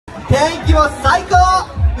天気も最高、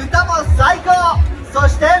歌も最高、そ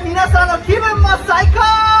して皆さんの気分も最高。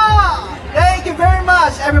 Thank you very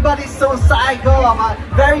much. Everybody's so psycho. I'm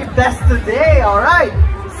very best today. Alright.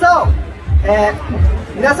 So,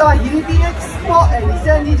 皆様フィリピンエクスポ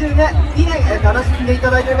2022年楽しんでい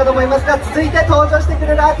ただいているかと思いますが、続いて登場してく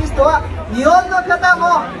れるアーティストは日本の方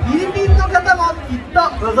もフィリピンの方もきっと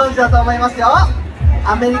ご存知だと思いますよ。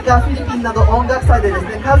アメリカ、フィリピンなど音楽祭でです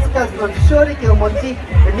ね、数々の受賞歴を持ち、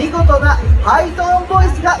見事なハイトーンボイ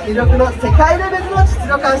スが魅力の世界レベルの実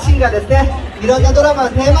力派シンガーですね。いろんなドラマの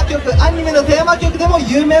テーマ曲、アニメのテーマ曲でも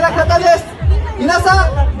有名な方です。皆さ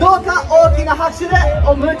んどうか大きな拍手で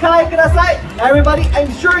お迎えください。 Everybody, I'm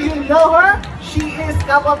sure you know her. She is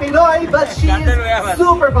Kappa Pinoy, but she is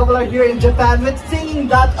super popular here in Japan with singing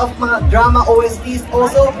that of mga drama OSTs,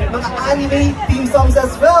 also mga anime theme songs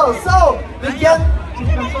as well. So we can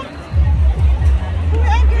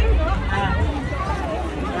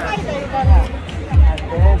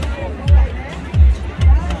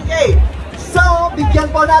okay. So, bigyan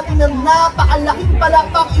po natin ng napakalaking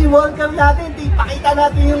palakpak. I-welcome natin, ipakita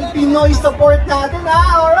natin yung Pinoy support natin, ha?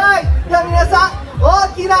 Alright! Kaya minasan,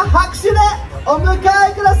 oki na hakushu de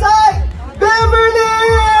omukae kudasai! Beverly!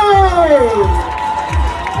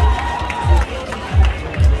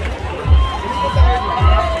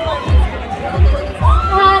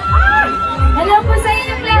 Hello po sa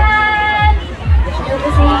inyong lahat! Hello po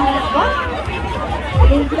sa inyong lahat!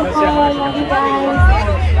 Thank you po, love you guys!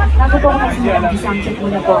 Bago po magsimula, mag-soundcheck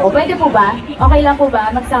muna po ako. Pwede po ba? Okay lang po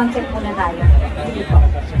ba? Mag-soundcheck muna tayo. Sige po.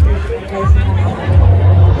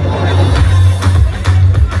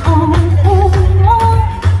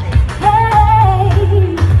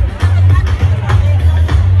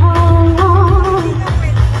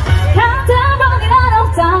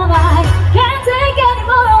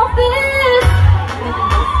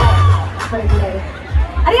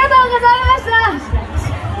 Arigatou gozaimashita!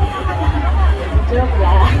 Joke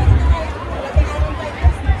lang.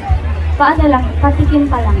 Paano lang? Patikim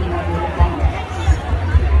pa lang yun.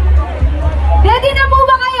 Ready na po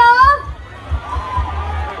ba kayo?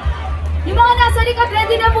 Yung mga nasa likod,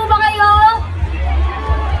 ready na po ba kayo?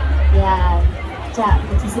 Yan. Tiyan,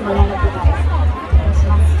 magsisimula na po tayo.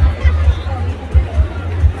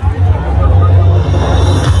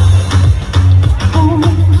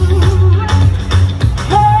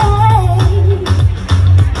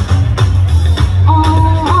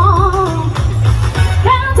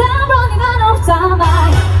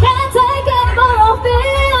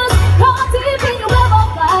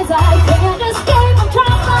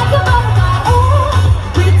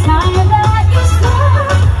 Time that you stop,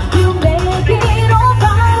 you make it all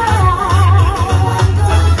right.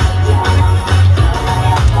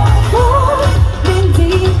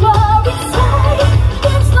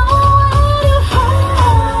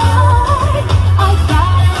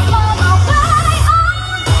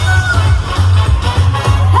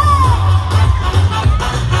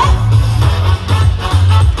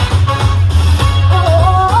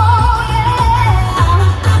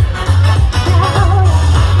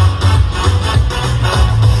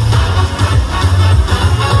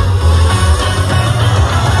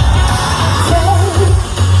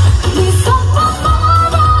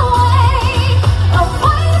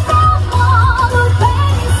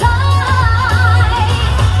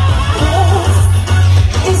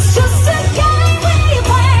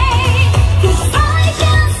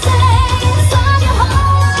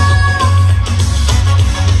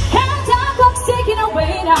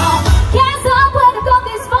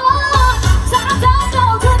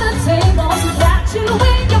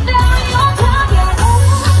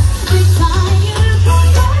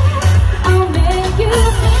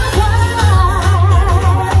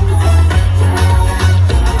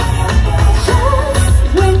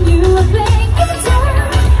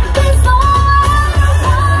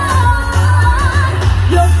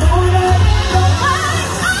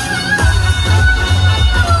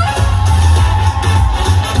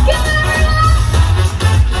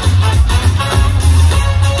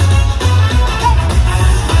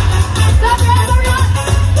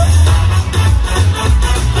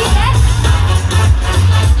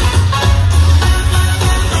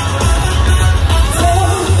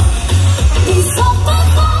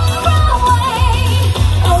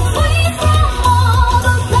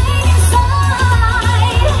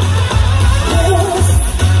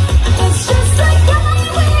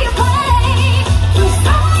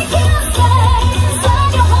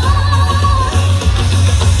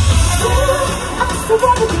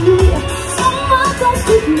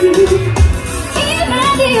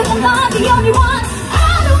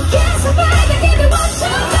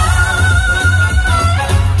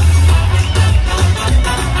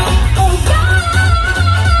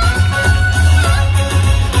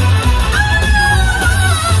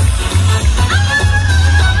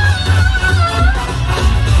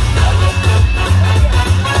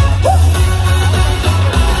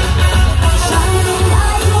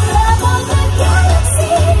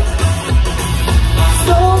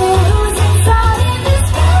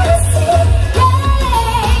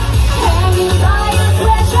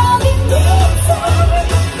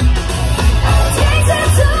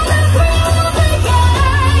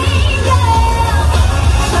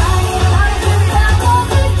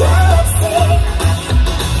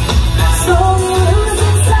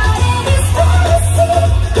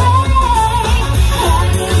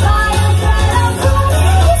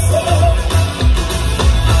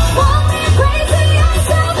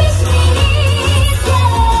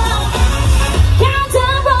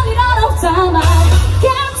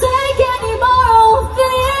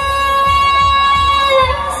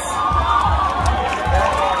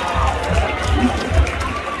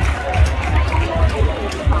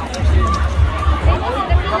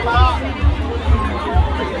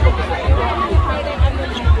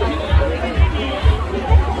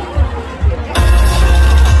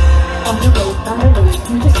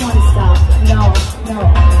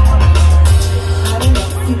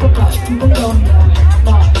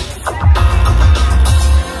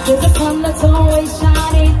 There's a sun that's always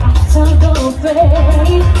shining after the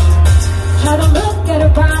rain. Try to look at a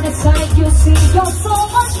brighter side, you'll see you're so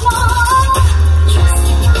much more.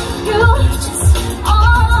 You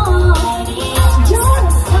are, you're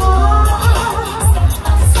a star.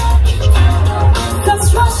 Comes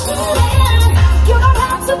rushing in. You don't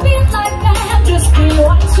have to be like that, just be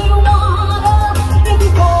what you wanna. If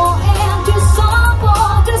you go and do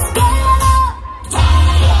something, just get up.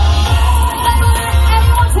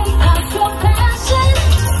 Everyone take out your passion.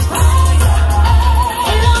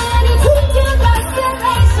 And all you do is your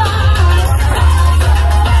destination.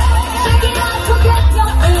 Shake it out, forget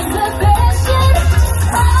your inhibition.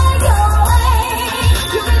 Ride your way,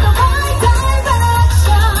 you're in the right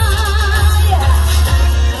direction.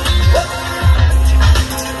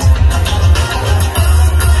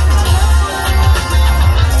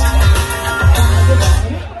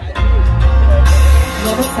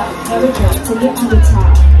 Never stop, never drop till you're on the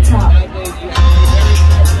top.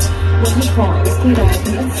 When you fall, just get up,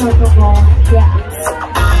 the unstoppable, yeah.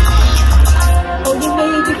 Oh, you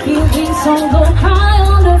made your feelings so don't cry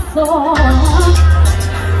on the floor.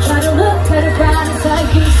 Try to look at a brighter side,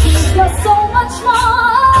 you see you're so much more.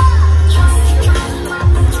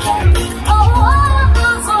 Oh,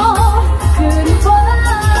 beautiful.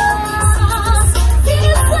 See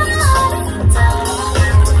the sun.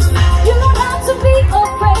 You don't have to be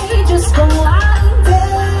afraid, just go out and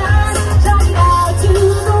dance. Shout it out to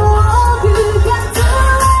the world, you can do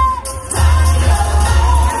it.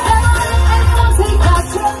 Everyone take out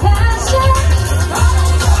your passion.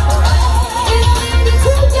 And you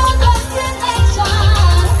to your destination.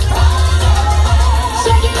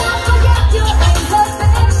 Shake it out, forget your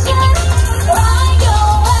inhibition. Ride your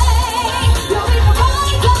way, you're in the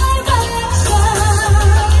right direction.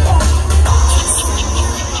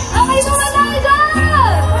 How are you doing, Elijah?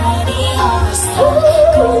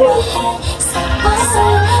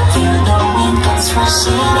 Trust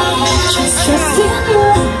in you,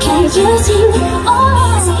 can't just you. Oh,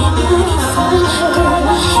 go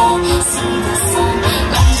ahead, see the sun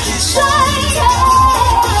shine.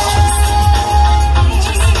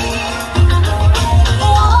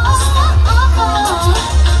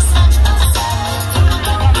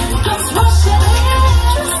 Just rush it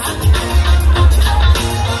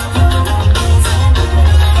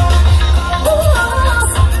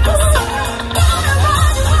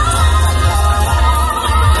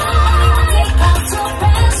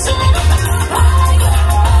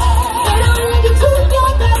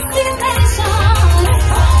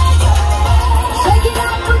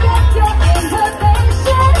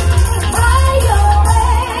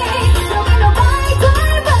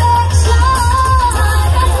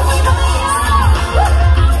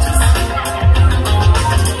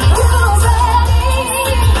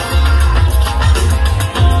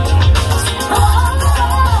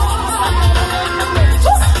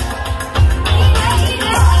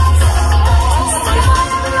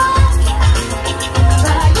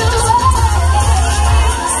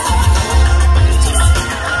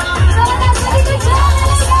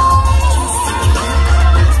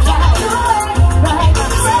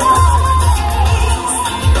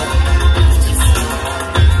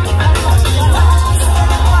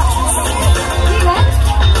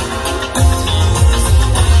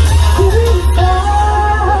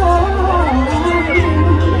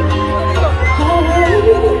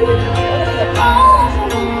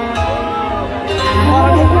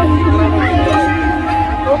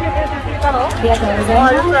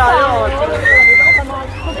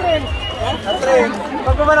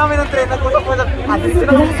Pagpaba namin ng train, nagkusok mo sa atin.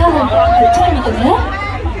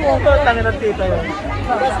 Tangin ng tita yun.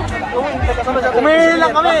 Umili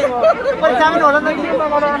lang kami. Pag sa amin, wala naging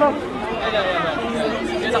ano.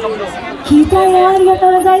 Kita ya, arigatou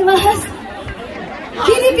gozaimasu.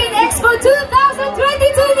 Philippine Expo 2022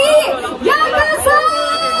 にようこそ。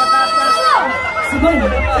すごいね。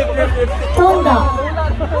飛んだ。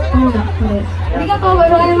これ。ありがとうご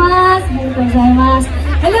ざいます。ありがとうございます。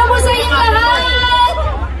Hello po sa inyo lahat!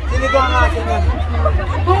 Sino ko ang akin yan?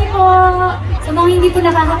 Hi po! Sa mga hindi po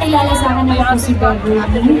nakakakilala sa akin, ako po si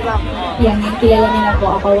Beverly. Yan, kilala nila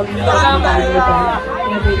po ako. Huwag niyo po nakakalimutan.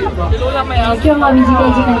 Beverly po. Thank you, Mami Jika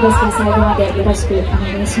Jika Desu sa mga dati. Respect ang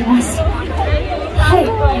Mesias. Hi!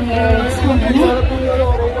 So,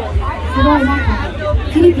すごいなんか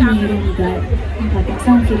フィリピンにいるみたい。なんかたく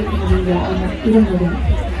さんフィリピン人がいるので。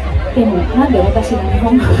でも、なんで私が日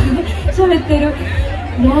本語で喋ってる。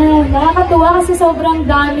Yan, nakakatuwa kasi sobrang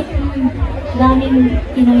daming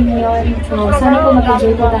Pinoy ngayon. So, sana po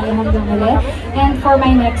mag-enjoy po tayo hanggang huli. And for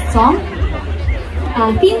my next song,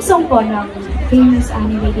 theme song po ng famous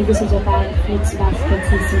anime dito sa Japan, Fruits Basket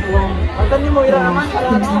Season 1.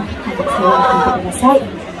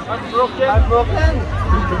 Heartbroken.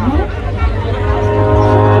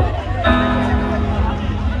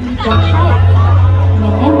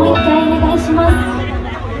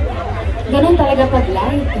 Ganun talaga pag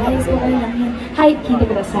live, guys. Okay lang yan. Hype, kita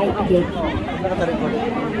kudasai again.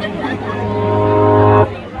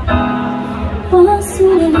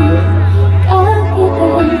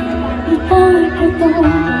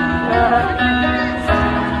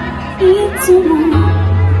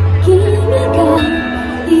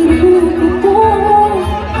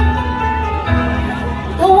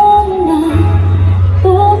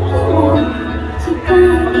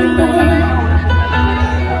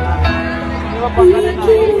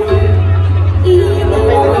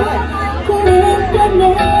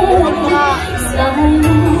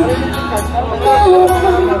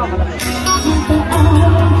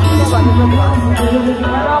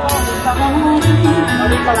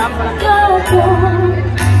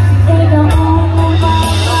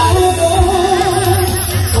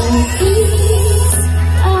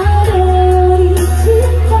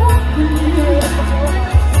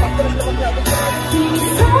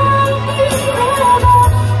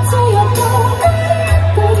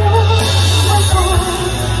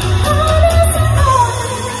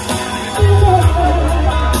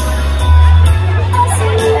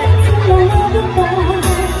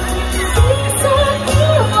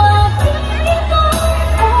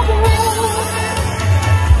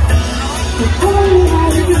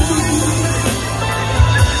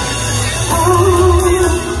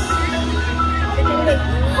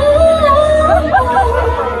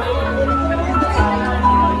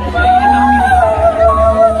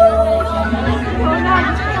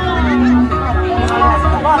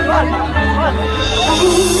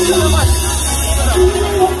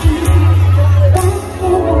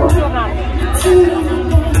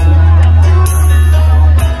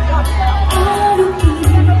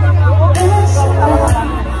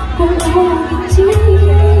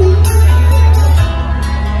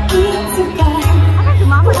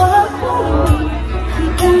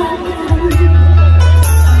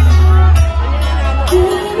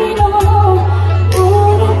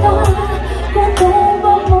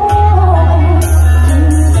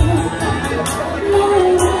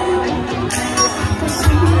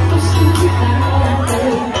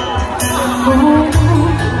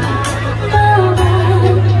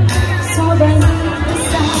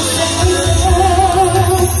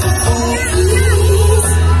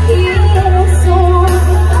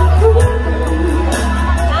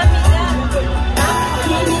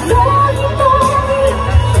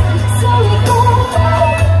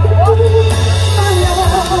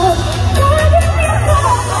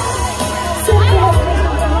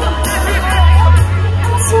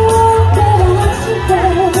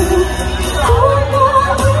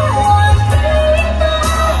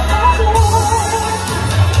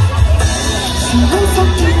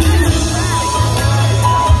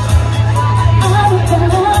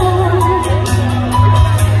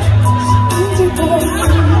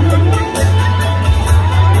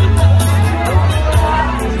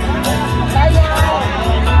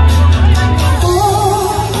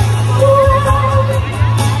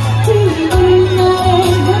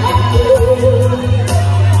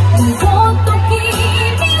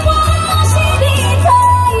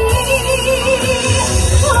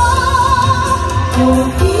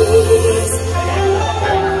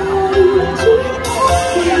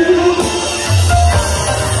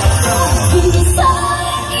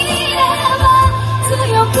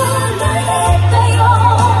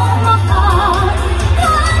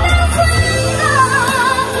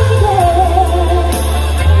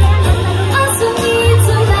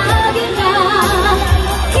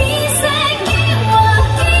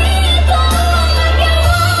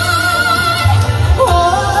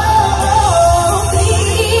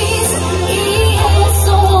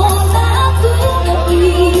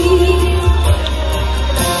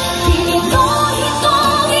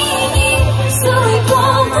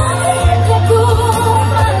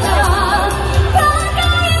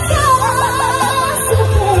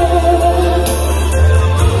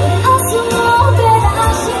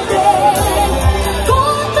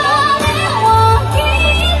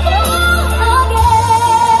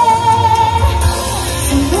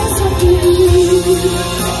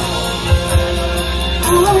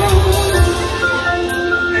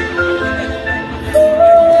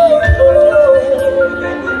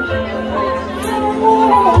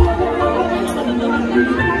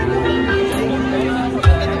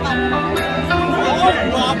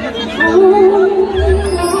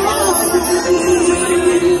 今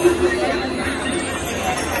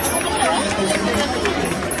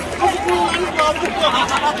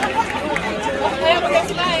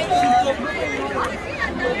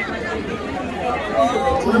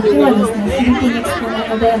日はですね、フィリピンエクスポな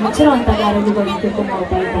ので、もちろんタガログ語の曲も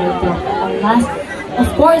歌いたいと思います。Of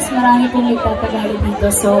course, marami pong nagtatagalog dito,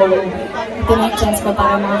 so ito na yung chance ko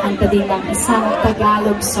para makakanta din ng isang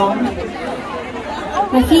Tagalog song.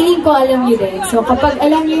 Na feeling ko alam niyo din. So kapag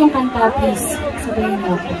alam niyo yung kanta, please, sabihin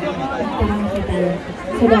mo ako. Tarang kita lang.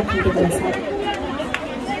 So that you can listen.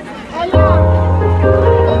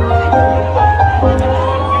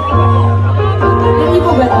 Hindi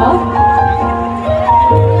po ba ito?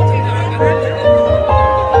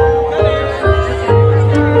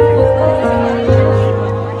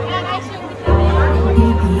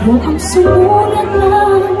 Ang sumulat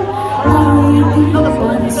lang ay di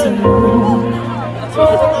para sa'yo.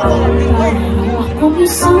 Parang akong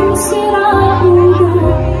isang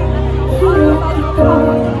siraulo, hirap ito.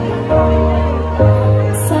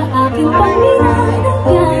 Sa aking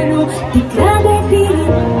paminanagano, bigla na'y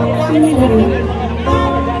pinilaro.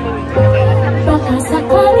 Baka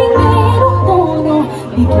sakaling merong tono,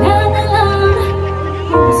 bigla na lang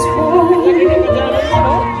i-respond.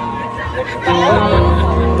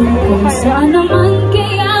 Kung saan naman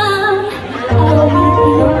kaya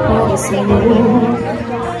awitin para sa'yo.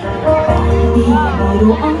 Di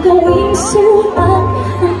biro ang gawing sulat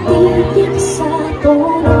ng titik sa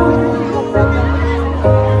tono.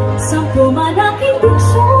 Sampu man aking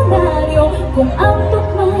diksyonaryo kung ang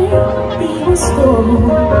tukmay di gusto.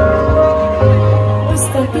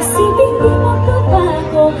 Basta't isipin di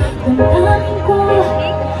magbabago kung amin ko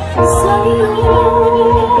sa'yo.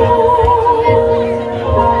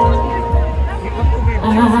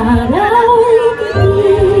 Arawin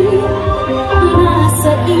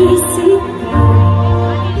nasa isip ka,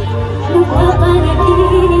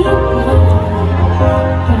 napapanaginip ka,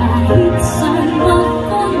 kahit saan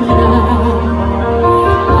magpunta.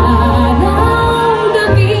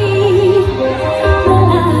 Araw-gabi,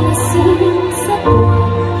 wala na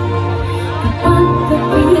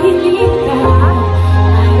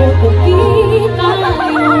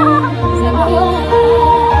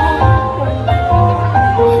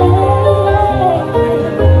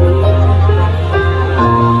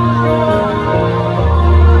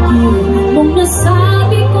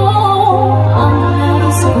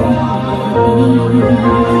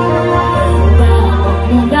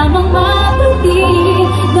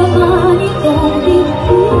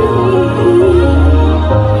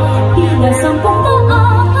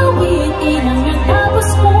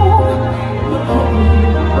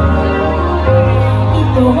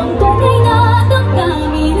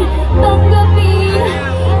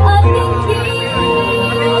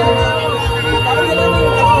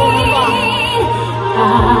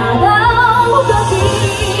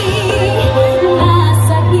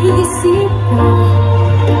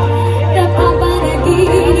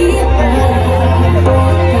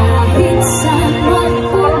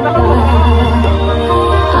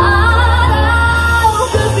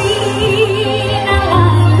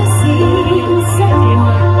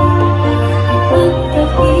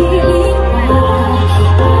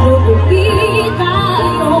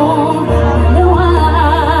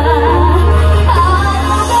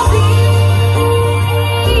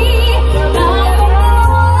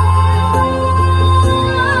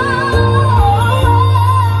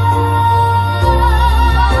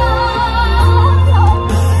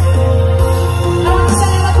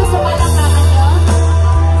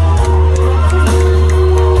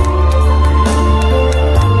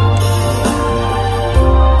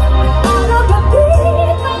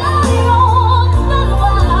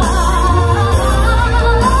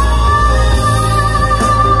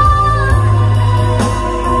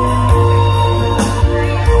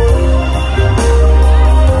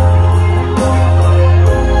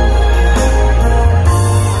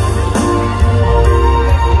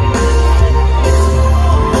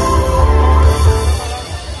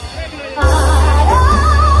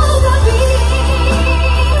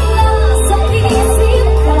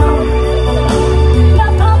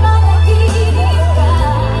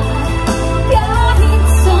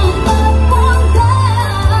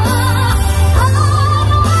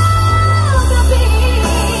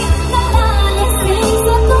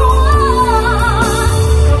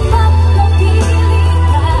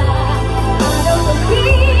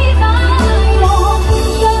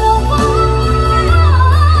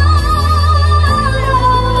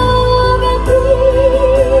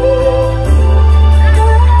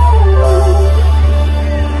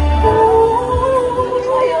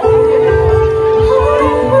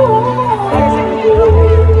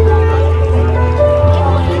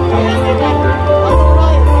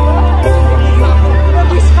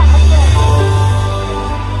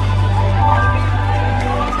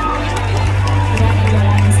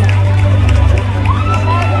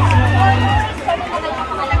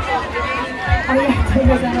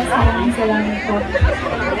Salamat po.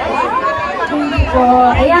 Thank you po.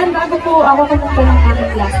 Ayan, bago po ako kumanta ng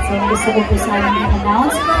aking last song, gusto ko po sana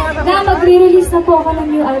i-announce na magre-release na po ako ng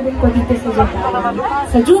new album ko dito sa Japan.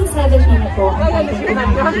 Sa June 17 na po, ang title ko ng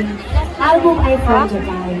aking album ay From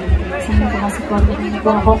Japan. Sana po masupport niyo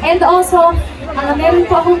po ako. And also, meron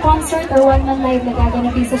po akong concert or one-man live na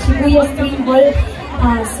gaganapin sa Shibuya Stream Hall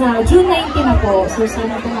sa June 19 na po. So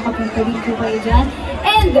sana po makapunta din po kayo dyan.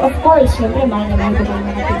 And of course, syempre, mahal na mahal ko kayo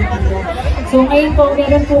mga Pilipino. So ngayon po,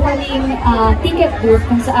 meron po kaming ticket booth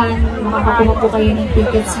kung saan makakakuha po kayo ng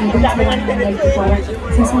tickets na dun sa one-man live po.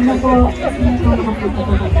 So sana po makapunta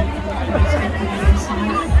po kayo.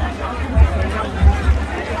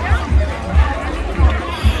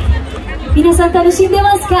 Minasan,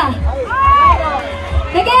 tanoshindemas ka?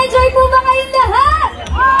 Nag-enjoy po ba kayong lahat?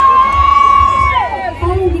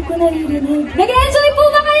 Parang hindi ko naririnig. Nag-enjoy po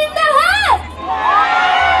ba kayong lahat?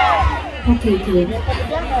 Okay, good.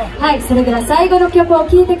 Hi, それでは最後の曲を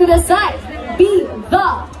聴いてください。Be the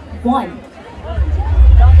one.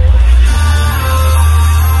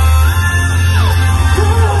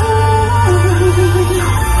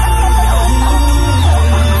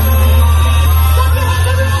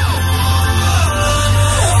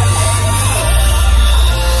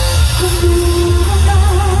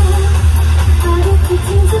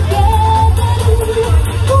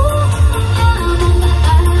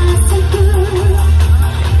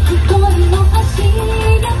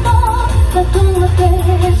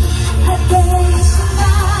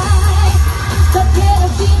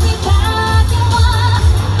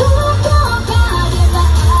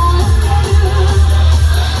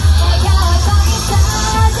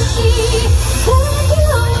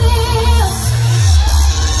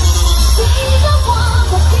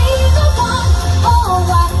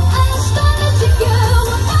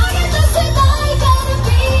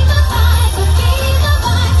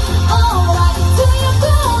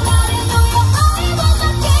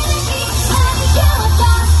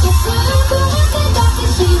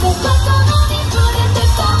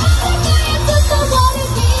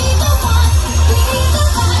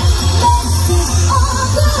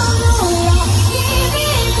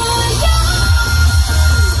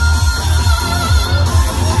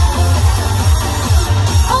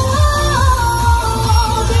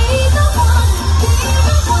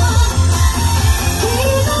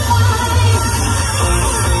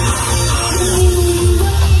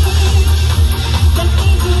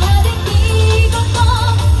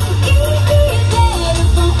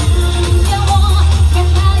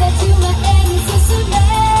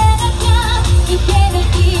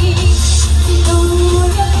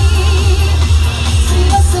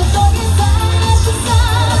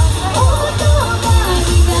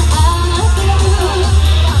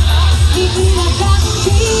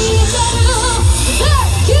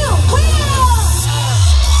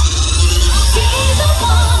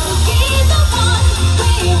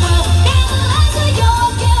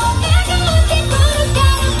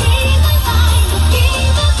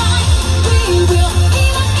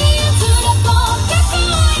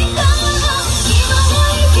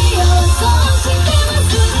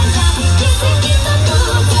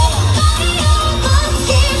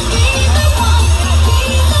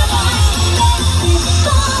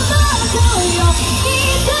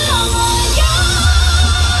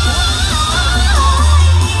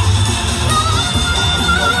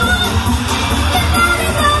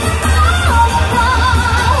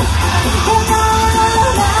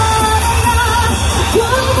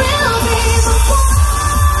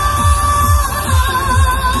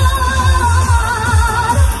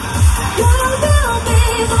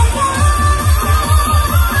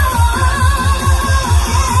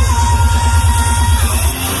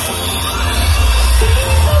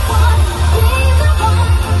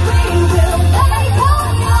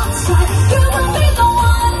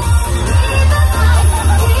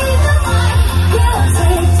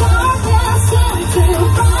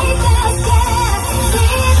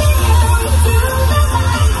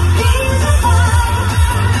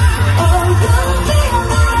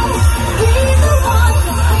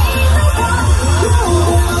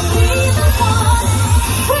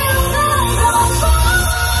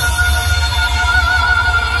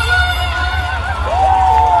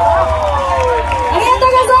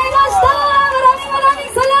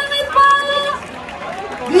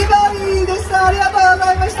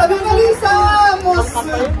 Beverly さん、もうすっ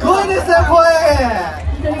ごいですね、声。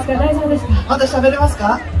大丈夫ですか？まだ喋れます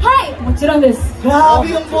か？はい、もちろんです。Grabe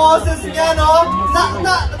yung boses niya, no?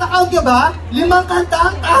 Nakaunt niyo ba? 5 kanta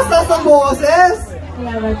ang taas ng boses.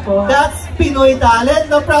 Salamat po. That's Pinoy talent,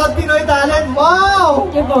 the proud Pinoy talent. Wow!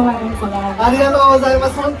 Thank you po, maraming salamat. ありがとうございま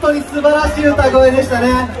す。本当に素晴らしい歌声でしたね。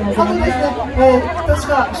あとですね、確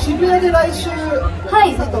か渋谷で来週、は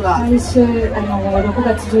い、コンサートが。来週、6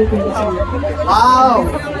月19日に。わー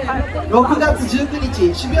お。6月19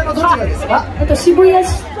日、渋谷のどちらですか？渋谷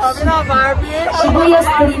スト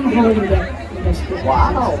リームホールで。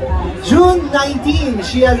Wow! June 19,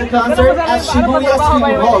 she has a concert at Shibuya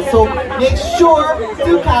Stream Hall, so make sure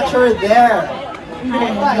to catch her there.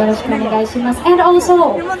 よろしくお願いします。And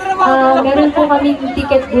also, meron po kaming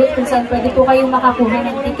ticket booth kung saan pwede po kayong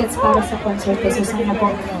makakuha ng tickets para sa concert ko. So sana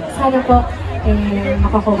po,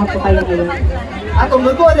 makakuha po kayo ngayon. あと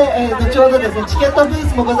向こうで、後ほどですね、チケットブー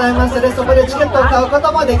スもございますので、そこでチケットを買うこ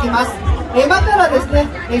ともできます。今からですね、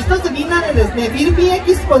一つみんなでですね、フィリピンエ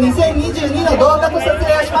キスポ2022の動画と撮影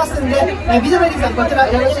をしますんで、ビザベリーさん、こちら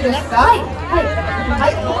よろしいですか？はい、はい、は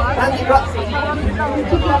い、何時か。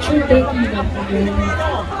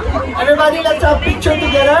Everybody, let's have a picture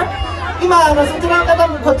together. 今、そちらの方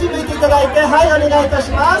もこっち向いていただいて、はい、お願いいた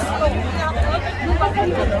します。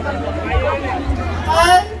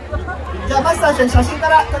はい。じゃあ、まず最初に写真か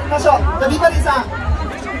ら撮りましょう。じゃあ、ビバリ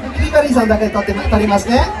ーさんだけ撮ります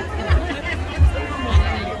ね。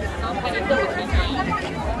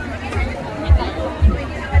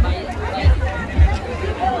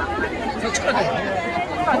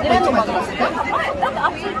ビ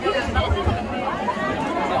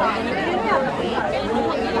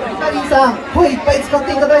バリーさん、声いっぱい使っ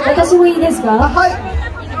ていただいて。私もいいですか？はい。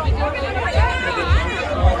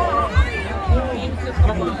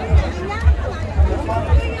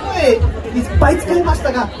いっぱい使いまし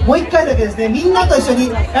たが、もう一回だけですね、みんなと一緒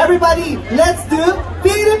に Everybody, let's do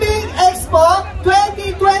Philippine Expo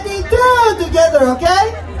 2022 together,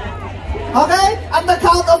 okay? Okay? At the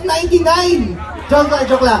count of 99. ジョ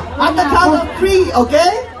ークだ。At the count of 3, okay?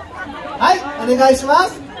 はい、お願いしま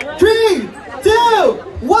す。3, 2,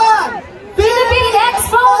 1 Philippine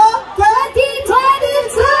Expo 2022!